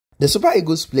The Super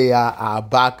Eagles players are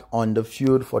back on the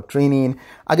field for training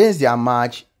against their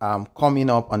match coming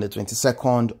up on the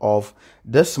 22nd of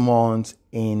this month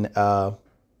in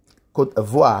Côte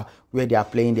d'Ivoire, where they are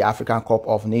playing the African Cup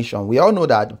of Nations. We all know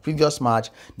that the previous match,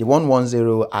 they won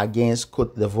 1-0 against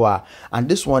Côte d'Ivoire. And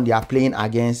this one, they are playing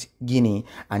against Guinea.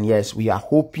 And yes, we are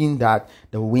hoping that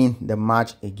they win the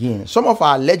match again. Some of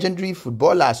our legendary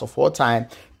footballers of all time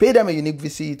paid them a unique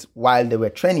visit while they were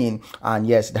training. And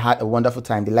yes, they had a wonderful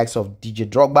time. The likes of Didier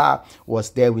Drogba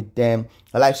was there with them.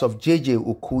 The likes of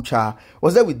Okacha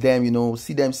was there with them, you know,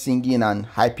 see them singing and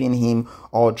hyping him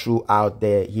all throughout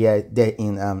there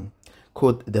in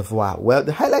Côte d'Ivoire. Well,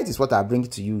 the highlight is what I bring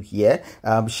to you here.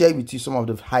 Share with you some of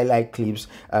the highlight clips,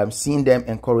 seeing them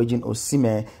encouraging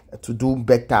Osimhen to do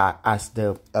better as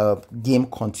the game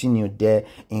continued there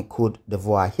in Côte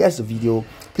d'Ivoire. Here's the video.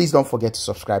 Please don't forget to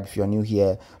subscribe if you're new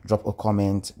here. Drop a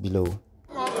comment below.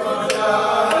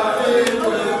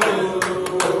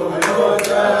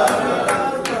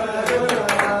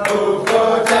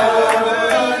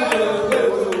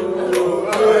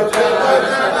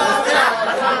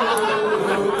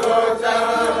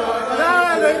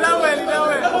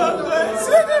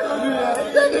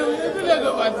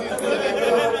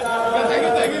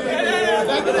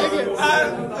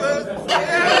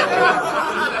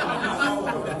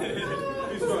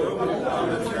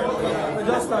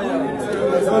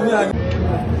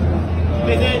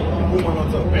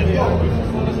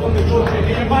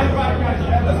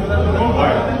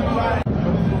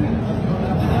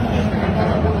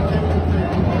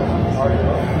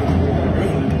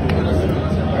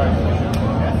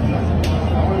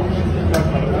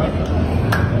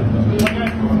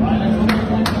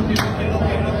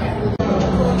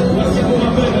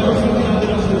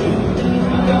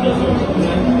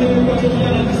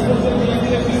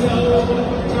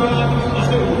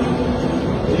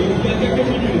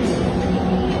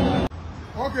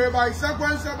 Okay, by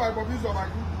sequence, by Bobby's or by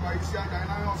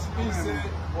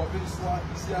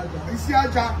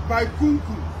Isiaja, by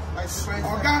Kunku, by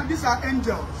Oga, these are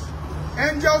angels.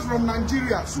 Angels from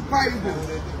Nigeria, Super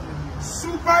Eagles.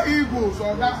 Super Eagles,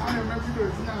 Oga, I am a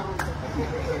video.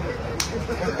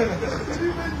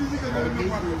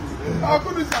 How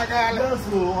could you say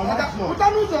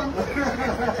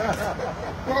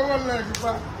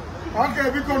okay,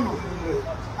 because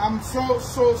I'm so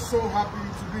happy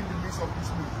to be in the midst of this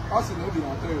movie. By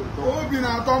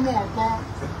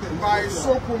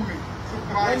Sokumi,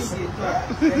 by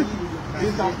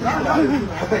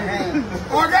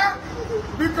okay,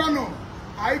 because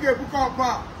I get book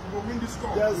up, we will win this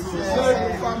cup. Yes, we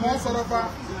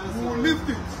will lift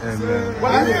it.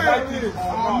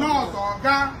 Or not,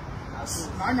 okay.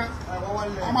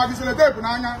 I'm a disconnected.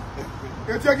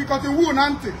 It's a cutting wound,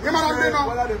 auntie.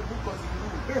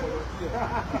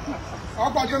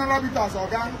 About General Bitters,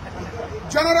 okay?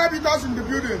 General Bitters in the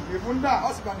building. Even that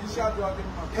husband is shot.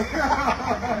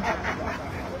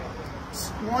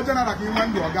 No general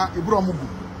can do a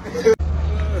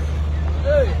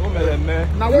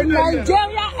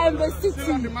Nigeria and the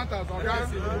city.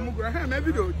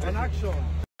 An action.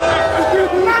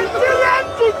 Nigerian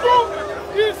tutu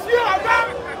is here,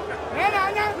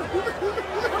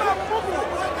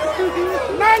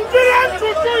 Nigerian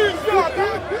tutu is here.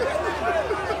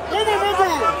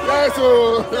 Yes, so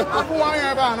I'm one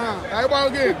year back now. I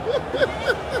bought game.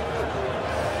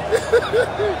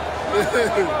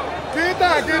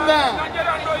 Kita.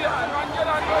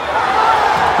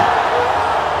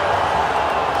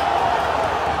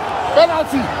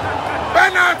 Penalty.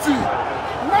 Penalty.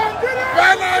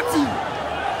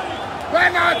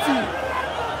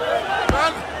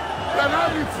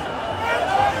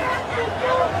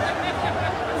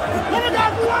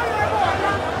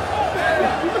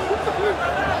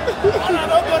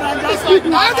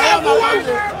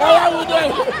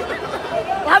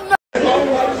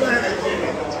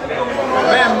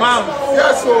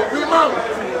 Yes, so you know.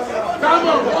 Come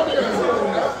on.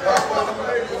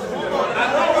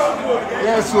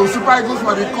 Yes, so Super Eagles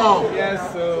for the call. Yes,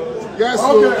 so. Yes, so.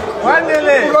 Okay.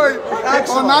 1-0.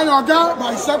 On Oga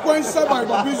by sequence by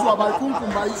Bobby's by Kunkum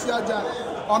by Isiaja.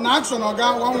 On action,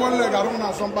 Oga one leg around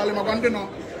and some Palimagandino.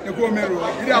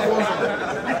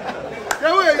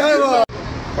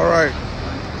 All right,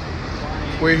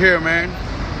 we're here, man.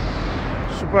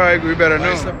 Super Eagles, we better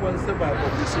know.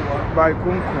 By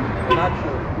Kunkum.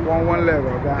 1 leg,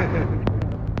 Oga.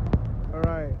 All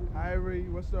right, Ivory,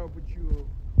 what's up with you?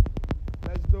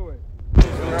 Let's do it.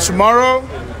 Tomorrow,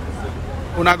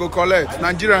 when I go collect,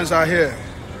 Nigerians are here.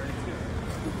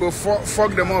 Go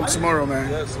fuck them up tomorrow, man.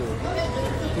 Yes, sir.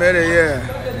 Maybe, yeah.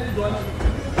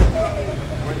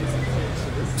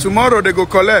 Tomorrow they go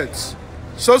collect.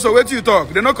 So wait till you talk.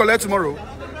 They not collect tomorrow.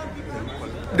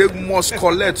 They must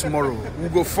collect tomorrow. We'll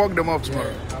go fuck them up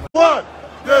tomorrow. One,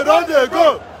 they don't they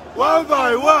go. One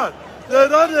by one. They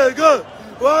don't they go.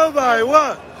 One by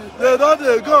one. They don't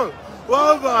they go.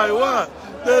 One by one.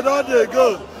 They don't they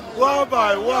go. One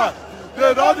by one.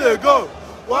 They don't they go.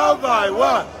 One by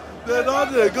one. They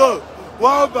don't they go.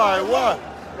 One by one.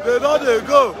 They don't they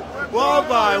go. One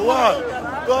by one.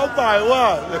 One by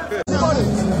one.